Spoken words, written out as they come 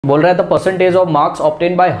बोल रहा है the percentage of marks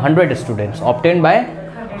obtain bye 100 students, obtain bye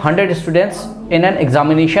 100 students in an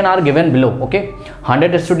examination are given below. Okay,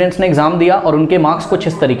 100 students ने exam दिया और उनके मार्क्स कुछ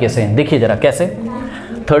इस तरीके से हैं। देखिए जरा कैसे,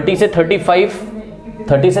 30 से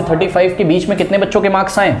 35 के बीच में कितने बच्चों के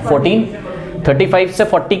मार्क्स आए? 14। 35 से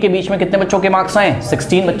 40 के बीच में कितने बच्चों के मार्क्स आए?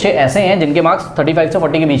 16 बच्चे ऐसे हैं जिनके मार्क्स 35 से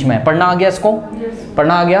 40 के बीच में है। पढ़ना आ गया? इसको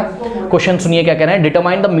पढ़ना आ गया? क्वेश्चन सुनिए क्या कह रहे हैं,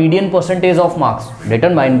 determine the median percentage of marks,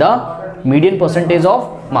 determine the median percentage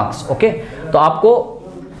of marks. Okay, तो आपको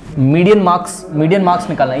मीडियन मार्क्स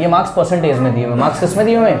निकालना है। ये मार्क्स परसेंटेज में दिए हुए, मार्क्स किस में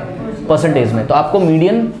दिए हुए? परसेंटेज में। तो आपको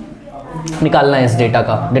मीडियन निकालना है इस डेटा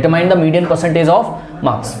का, determine the median percentage of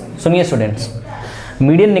marks. सुनिए स्टूडेंट्स,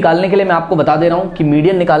 मीडियन निकालने के लिए मैं आपको बता दे रहा हूं कि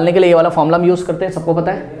मीडियन निकालने के लिए ये वाला फॉर्मूला हम यूज करते हैं, सबको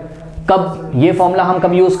पता है। कब ये फॉर्मूला हम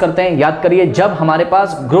कब यूज करते हैं? याद करिए, जब हमारे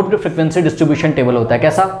पास ग्रुप्ड फ्रीक्वेंसी डिस्ट्रीब्यूशन टेबल होता है।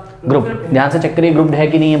 कैसा? ग्रुप्ड। ध्यान से चेक करिए ग्रुप्ड है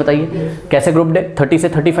कि नहीं है, बताइए कैसे ग्रुप्ड है। 30 से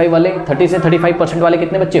 35 वाले, 30 से 35% वाले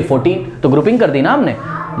कितने बच्चे? 14। तो ग्रुपिंग कर दी ना हमने,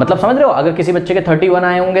 मतलब समझ रहे हो। अगर किसी बच्चे के 31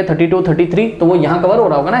 आए होंगे, 32, 33, तो वो यहाँ कवर हो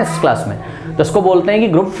रहा होगा ना इस क्लास में। तो इसको बोलते हैं कि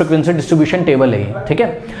ग्रुप फ्रीक्वेंसी डिस्ट्रीब्यूशन टेबल है ये, ठीक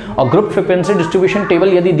है। और ग्रुप फ्रीक्वेंसी डिस्ट्रीब्यूशन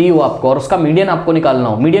टेबल यदि दी हो आपको और उसका मीडियन आपको निकालना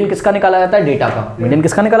हो, मीडियन किसका निकाला जाता है? डेटा का। मीडियन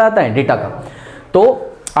किसका निकाला जाता है? डेटा का। तो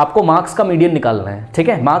आपको मार्क्स का मीडियन निकालना है, ठीक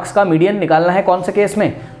है। मार्क्स का मीडियन निकालना है कौन से केस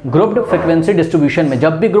में? ग्रुप्ड फ्रीक्वेंसी डिस्ट्रीब्यूशन में।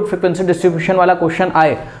 जब भी ग्रुप फ्रीक्वेंसी डिस्ट्रीब्यूशन वाला क्वेश्चन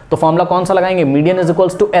आए तो फॉर्मूला कौन सा लगाएंगे? Median is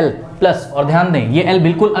equals to L plus, और ध्यान दें ये एल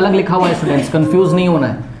बिल्कुल अलग लिखा हुआ है स्टूडेंट्स, कंफ्यूज नहीं होना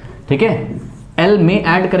है, ठीक है। एल में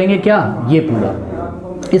ऐड करेंगे क्या? ये पूरा,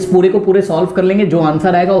 इस पूरे को पूरे सॉल्व कर लेंगे, जो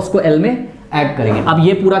आंसर आएगा उसको एल में ऐड करेंगे। अब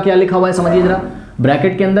ये पूरा क्या लिखा हुआ है समझिए जरा,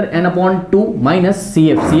 ब्रैकेट के अंदर n/2 माइनस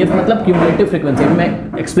CF, CF मतलब क्यूमुलेटिव फ्रीक्वेंसी,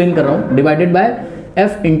 मैं एक्सप्लेन कर रहा हूं, divided by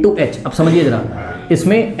F into H। अब समझिए जरा,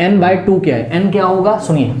 इसमें n/2 क्या है? n क्या होगा?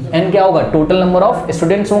 सुनिए, n क्या होगा? टोटल नंबर ऑफ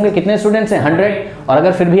स्टूडेंट्स होंगे। कितने स्टूडेंट्स हैं? 100। और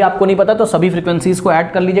अगर फिर भी आपको नहीं पता तो सभी फ्रीक्वेंसीज को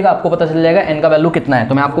ऐड कर लीजिएगा, आपको पता चल जाएगा n का वैल्यू कितना है।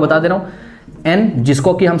 तो मैं आपको बता दे रहा हूं, n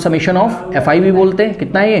जिसको कि हम समेशन ऑफ fi भी बोलते हैं,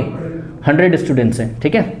 कितना है ये? 100 स्टूडेंट्स हैं,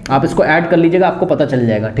 ठीक है। आप इसको ऐड कर लीजिएगा, आपको पता चल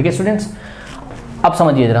जाएगा, ठीक है स्टूडेंट्स। अब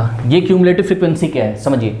समझिए जरा, ये क्यूमुलेटिव फ्रीक्वेंसी क्या है?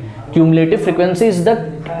 समझिए, cumulative frequency is the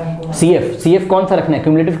CF। CF कौन सा रखना है?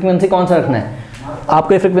 क्यूमुलेटिव फ्रीक्वेंसी कौन सा रखना है?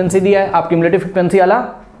 आपको फ्रीक्वेंसी दिया है, आप क्यूमुलेटिव फ्रीक्वेंसी वाला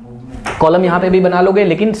कॉलम यहाँ पे भी बना लोगे,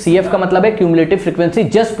 लेकिन CF का मतलब है cumulative frequency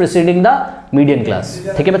just preceding the median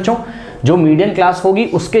class, ठीक है बच्चों। जो मीडियन क्लास होगी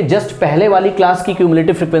उसके जस्ट पहले वाली क्लास की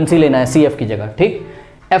क्यूमुलेटिव फ्रीक्वेंसी लेना है CF की जगह, ठीक।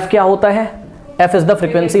 F क्या होता है? F is the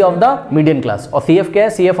frequency of the median class, और CF क्या है?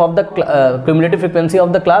 CF of the cumulative frequency of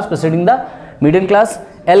the class preceding the median class.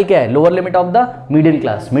 L क्या है? Lower limit of the median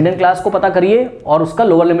class. Median class को पता करिए और उसका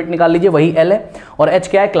लोअर लिमिट निकाल लीजिए, वही L है। और H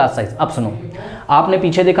क्या है? Class size. अब सुनो, आपने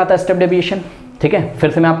पीछे देखा था स्टेप डेविएशन, ठीक है,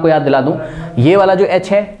 फिर से मैं आपको याद दिला दूं, ये वाला जो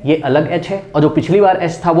H है ये अलग H है, और जो पिछली बार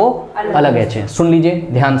H था वो अलग H है। सुन लीजिए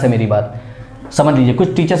ध्यान से मेरी बात, समझ लीजिए।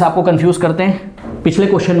 कुछ टीचर्स आपको कंफ्यूज करते हैं, पिछले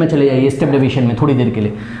क्वेश्चन में चले जाइए स्टेप डेविएशन में थोड़ी देर के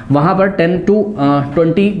लिए। वहाँ पर 10 to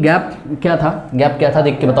 20 गैप क्या था? गैप क्या था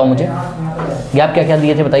देख के बताओ मुझे, गैप क्या क्या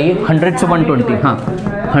दिए थे बताइए? 100 से 120, हाँ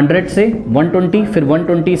 100 से 120, फिर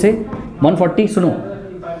 120 से 140। सुनो,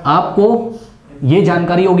 आपको ये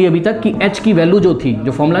जानकारी होगी अभी तक कि H की वैल्यू जो थी,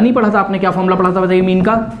 जो फॉर्मूला नहीं पढ़ा था आपने, क्या फॉर्मूला पढ़ा था बताइए? मीन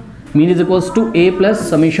का, mean is equals to A plus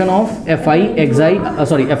summation of FI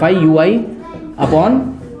UI upon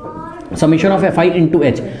summation of FI into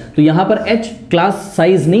H। तो यहाँ पर H क्लास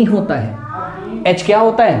साइज नहीं होता है, H क्या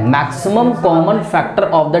होता है? Maximum common factor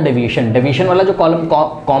of the deviation. Deviation वाला जो कॉलम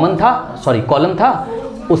था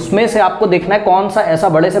उसमें से आपको देखना है कौन सा ऐसा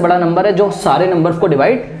बड़े से बड़ा नंबर है जो सारे नंबर्स को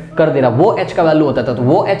डिवाइड कर दे रहा, वो H का वैल्यू होता था। तो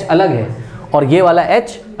वो H अलग है और ये वाला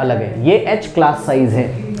H अलग है, ये H क्लास साइज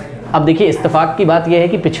है। अब देखिए, इत्तेफाक की बात यह है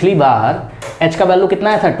कि पिछली बार H का वैल्यू कितना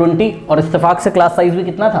आया था? 20, और इत्तेफाक से क्लास साइज भी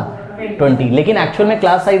कितना था? 20। लेकिन एक्चुअल में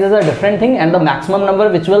class size is a different thing, and the maximum number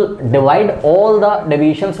which will divide all the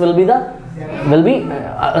deviations will be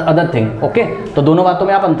other thing. Okay, तो दोनों बातों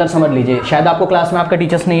में आप अंतर समझ लीजिए। शायद आपको क्लास में आपका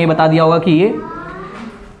टीचर्स ने ये बता दिया होगा कि ये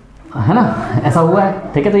है ना, ऐसा हुआ है,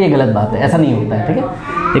 ठीक है, तो ये गलत बात है, ऐसा नहीं होता है, ठीक है।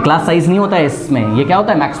 ये क्लास साइज नहीं होता है, इसमें ये क्या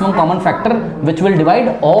होता है? Maximum common factor which will divide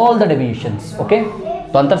all the deviations. Okay,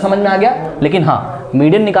 तो अंतर समझ में आ गया। लेकिन हाँ,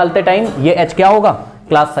 मीडियन निकालते टाइम ये H क्या होगा?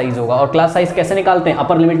 क्लास साइज होगा। और क्लास साइज कैसे निकालते हैं?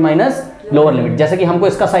 Upper limit minus lower limit. जैसे कि हमको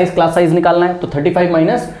इसका साइज, क्लास साइज निकालना है तो 35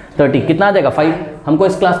 माइनस 30 कितना आ जाएगा? 5। हमको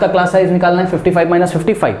इस क्लास का क्लास साइज निकालना है 55 माइनस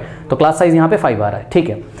 55, तो क्लास साइज यहाँ पे 5 आ रहा है, ठीक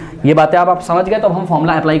है। ये बातें आप समझ गए, तो अब हम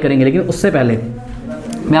फॉर्मूला अप्लाई करेंगे। लेकिन उससे पहले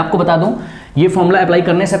मैं आपको बता दूं, ये फॉर्मूला अप्लाई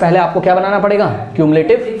करने से पहले आपको क्या बनाना पड़ेगा?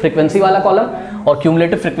 क्यूमुलेटिव फ्रीक्वेंसी वाला कॉलम, और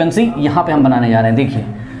क्यूमुलेटिव फ्रीक्वेंसी यहाँ पे हम बनाने जा रहे हैं। देखिए,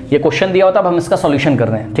 ये क्वेश्चन दिया होता है, अब हम इसका सॉल्यूशन कर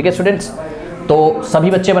रहे हैं, ठीक है स्टूडेंट्स। तो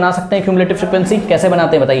सभी बच्चे बना सकते हैं क्यूमुलेटिव फ्रीक्वेंसी। कैसे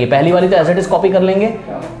बनाते हैं बताइए? पहली वाली तो एज इट इज कॉपी कर लेंगे,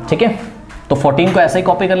 ठीक है। तो 14 को ऐसे ही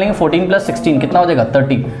कॉपी कर लेंगे, 14 प्लस 16 कितना हो जाएगा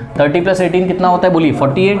 30, 30 प्लस 18 कितना होता है बोलिए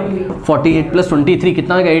 48, 48 प्लस 23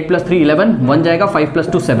 कितना हो जाएगा 8 प्लस 3 11, 1 जाएगा 5 प्लस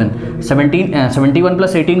 2 7, 71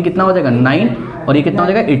 प्लस 18 कितना हो जाएगा 9 और ये कितना हो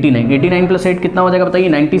जाएगा 89, 89 प्लस 8 कितना हो जाएगा बताइए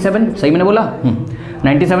 97, सही मैंने बोला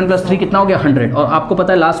 97 प्लस 3 कितना हो गया 100। और आपको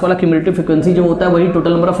पता है लास्ट वाला क्यूमुलेटिव फ्रीक्वेंसी जो होता है वही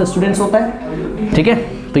टोटल नंबर ऑफ स्टूडेंट्स होता है, ठीक है,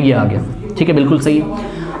 तो ये आ गया, ठीक है, बिल्कुल सही है।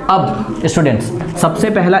 अब स्टूडेंट्स सबसे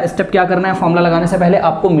पहला स्टेप क्या करना है, फॉर्मूला लगाने से पहले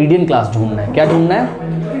आपको मीडियन क्लास ढूंढना है। क्या ढूंढना है,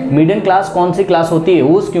 मीडियन क्लास कौन सी क्लास होती है,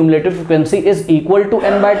 उस cumulative frequency is equal to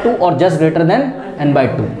n/2 और जस्ट ग्रेटर देन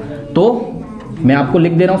n/2। तो मैं आपको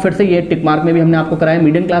लिख दे रहा हूं फिर से, ये टिक मार्क में भी हमने आपको कराया।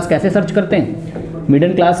 मीडियन क्लास कैसे सर्च करते हैं,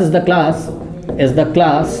 median class is the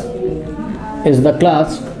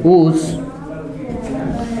class whose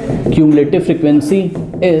cumulative frequency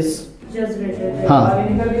is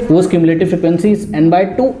whose cumulative frequency is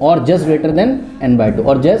n/2 और just greater than n/2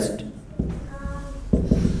 और just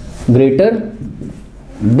greater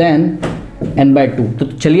than n/2। तो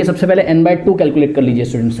चलिए सबसे पहले n/2 कैलकुलेट कर लीजिए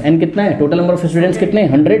स्टूडेंट्स। n कितना है, टोटल नंबर ऑफ स्टूडेंट्स कितने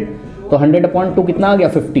 100, तो 100/2 कितना आ गया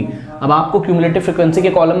 50। अब आपको क्यूमुलेटिव फ्रीक्वेंसी के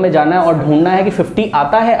कॉलम में जाना है और ढूंढना है कि 50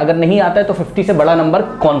 आता है, अगर नहीं आता है तो 50 से बड़ा नंबर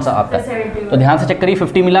कौन सा आता है। तो ध्यान से चेक करिए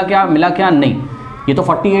 50 मिला क्या नहीं, ये तो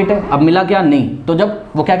 48 है, अब मिला क्या नहीं। तो जब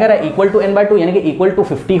वो क्या कह रहा है इक्वल टू n/2 यानी कि इक्वल टू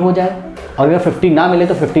 50 हो जाए, और अगर 50 ना मिले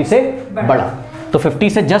तो 50 से बड़ा। तो 50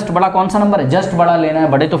 से जस्ट बड़ा कौन सा नंबर है, जस्ट बड़ा लेना है,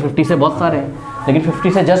 बड़े तो 50 से बहुत सारे हैं, लेकिन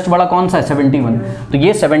 50 से जस्ट बड़ा कौन सा है 71। तो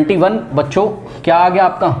ये 71 बच्चों क्या आ गया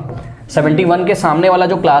आपका, 71 के सामने वाला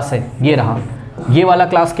जो क्लास है ये रहा, ये वाला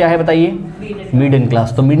क्लास क्या है बताइए, मीडियन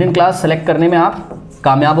क्लास। तो मीडियन क्लास सेलेक्ट करने में आप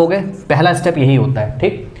कामयाब हो गए, पहला स्टेप यही होता है,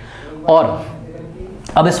 ठीक। और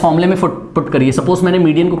अब इस फॉर्मूले में पुट करिए, सपोज मैंने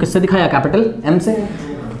मीडियन को किससे दिखाया, कैपिटल M से।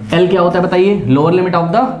 L क्या होता है बताइए, lower limit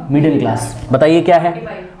of the median class, बताइए क्या है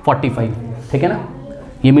 45, ठीक है ना।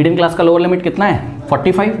 ये मीडियन क्लास का लोअर लिमिट कितना है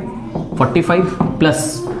 45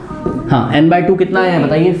 प्लस हाँ n/2 कितना है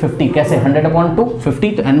बताइए 50, कैसे 100/2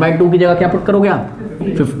 50, तो n/2 की जगह क्या पुट करोगे आप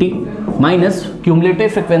 50 माइनस क्यूमुलेटिव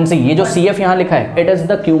फ्रीक्वेंसी, ये जो CF यहाँ लिखा है it is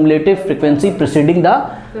the cumulative frequency preceding the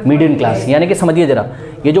median class. यानी कि समझिए जरा,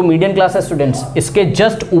 ये जो मीडियन क्लास है स्टूडेंट्स, इसके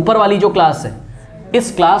जस्ट ऊपर वाली जो क्लास है,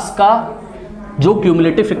 इस क्लास का जो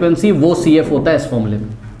क्यूमुलेटिव फ्रीक्वेंसी वो CF होता है इस फॉर्मूले में।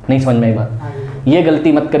 नहीं समझ में एक बात, ये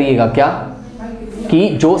गलती मत करिएगा क्या कि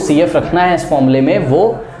जो CF रखना है इस फॉर्मूले में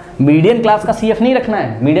वो मीडियन क्लास का CF नहीं रखना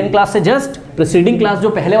है, मीडियन क्लास से जस्ट प्रीसीडिंग क्लास जो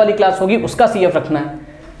पहले वाली क्लास होगी उसका CF रखना है,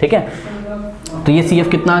 ठीक है। तो ये CF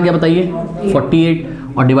कितना आ गया बताइए 48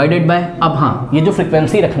 और डिवाइडेड बाय, अब हाँ ये जो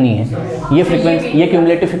फ्रीक्वेंसी रखनी है, ये फ्रीक्वेंसी, ये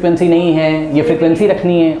क्यूमुलेटिव फ्रीक्वेंसी नहीं है, ये फ्रीक्वेंसी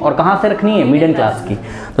रखनी है, और कहाँ से रखनी है मीडियन क्लास की।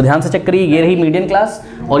 तो ध्यान से चेक करिए, ये रही मीडियन क्लास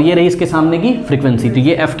और ये रही इसके सामने की फ्रीक्वेंसी, तो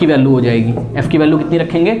ये F की वैल्यू हो जाएगी। F की वैल्यू कितनी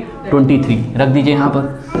रखेंगे 23 रख दीजिए यहाँ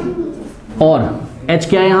पर, और H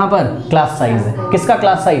क्या है यहाँ पर क्लास साइज है, किसका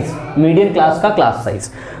क्लास साइज, मीडियन क्लास का क्लास साइज।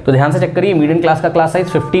 तो ध्यान से चेक करिए, मीडियन क्लास का क्लास साइज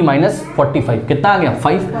 50 माइनस 45 कितना आ गया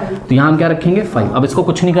 5, तो यहाँ हम क्या रखेंगे 5। अब इसको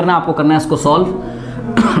कुछ नहीं करना, आपको करना है इसको सॉल्व।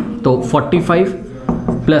 तो 45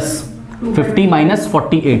 प्लस 50 माइनस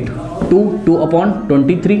 48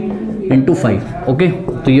 2/23 इंटू 5, ओके।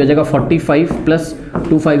 तो ये हो जाएगा 45 प्लस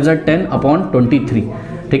 2 5 10/23,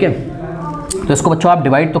 ठीक है। तो इसको बच्चों आप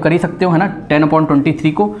डिवाइड तो कर ही सकते हो है ना,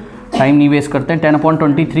 10/23 को, टाइम नहीं वेस्ट करते हैं।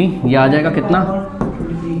 10/23 ये आ जाएगा कितना,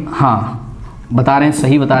 हाँ बता रहे हैं,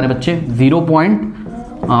 सही बता रहे हैं बच्चे,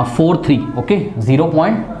 0.43, ओके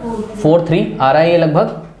 0.43 आ रहा है ये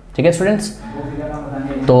लगभग, ठीक है स्टूडेंट्स।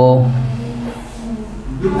 तो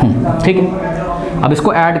ठीक है, अब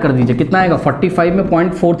इसको ऐड कर दीजिए, कितना आएगा 45 में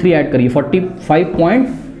 0.43 ऐड करिए,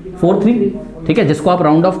 45.43, ठीक है। जिसको आप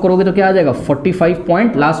राउंड ऑफ करोगे तो क्या आ जाएगा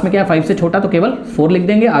 45 लास्ट में क्या है 5 से छोटा तो केवल 4 लिख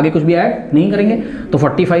देंगे, आगे कुछ भी ऐड नहीं करेंगे, तो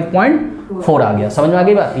 45.4 आ गया। समझ में आ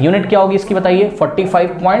गई बात। यूनिट क्या होगी इसकी बताइए,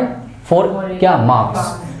 45.4 क्या मार्क्स,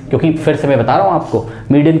 क्योंकि फिर से मैं बता रहा हूँ आपको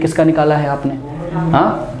मीडियन किसका निकाला है आपने,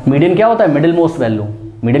 हाँ मीडियन क्या होता है मिडिल मोस्ट वैल्यू,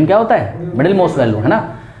 मीडियन क्या होता है मिडिल मोस्ट वैल्यू है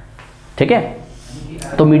ना, ठीक है।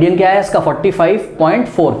 तो मीडियन क्या है इसका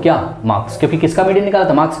 45.4 क्या मार्क्स, क्योंकि किसका मीडियन निकाला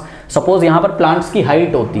था मार्क्स। सपोज यहाँ पर प्लांट्स की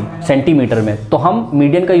हाइट होती सेंटीमीटर में, तो हम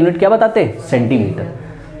मीडियन का यूनिट क्या बताते सेंटीमीटर,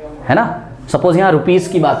 है ना। सपोज यहाँ रुपीस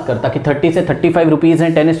की बात करता कि 30 से 35 रुपीज़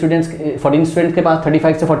हैं, 14 स्टूडेंट्स के पास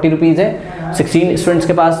 35 से 40 रुपीज़ है, 16 स्टूडेंट्स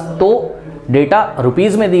के पास, तो डेटा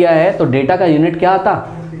रुपीज़ में दिया है तो डेटा का यूनिट क्या आता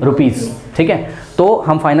रुपीज़, ठीक है। तो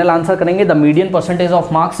हम फाइनल आंसर करेंगे the median percentage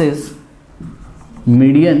of marks is,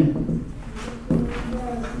 median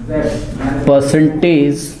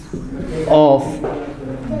percentage of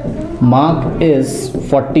mark is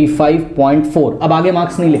 45.4। अब आगे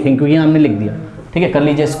मार्क्स नहीं लिखेंगे क्योंकि हमने लिख दिया, ठीक है। कर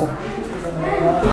लीजिए इसको।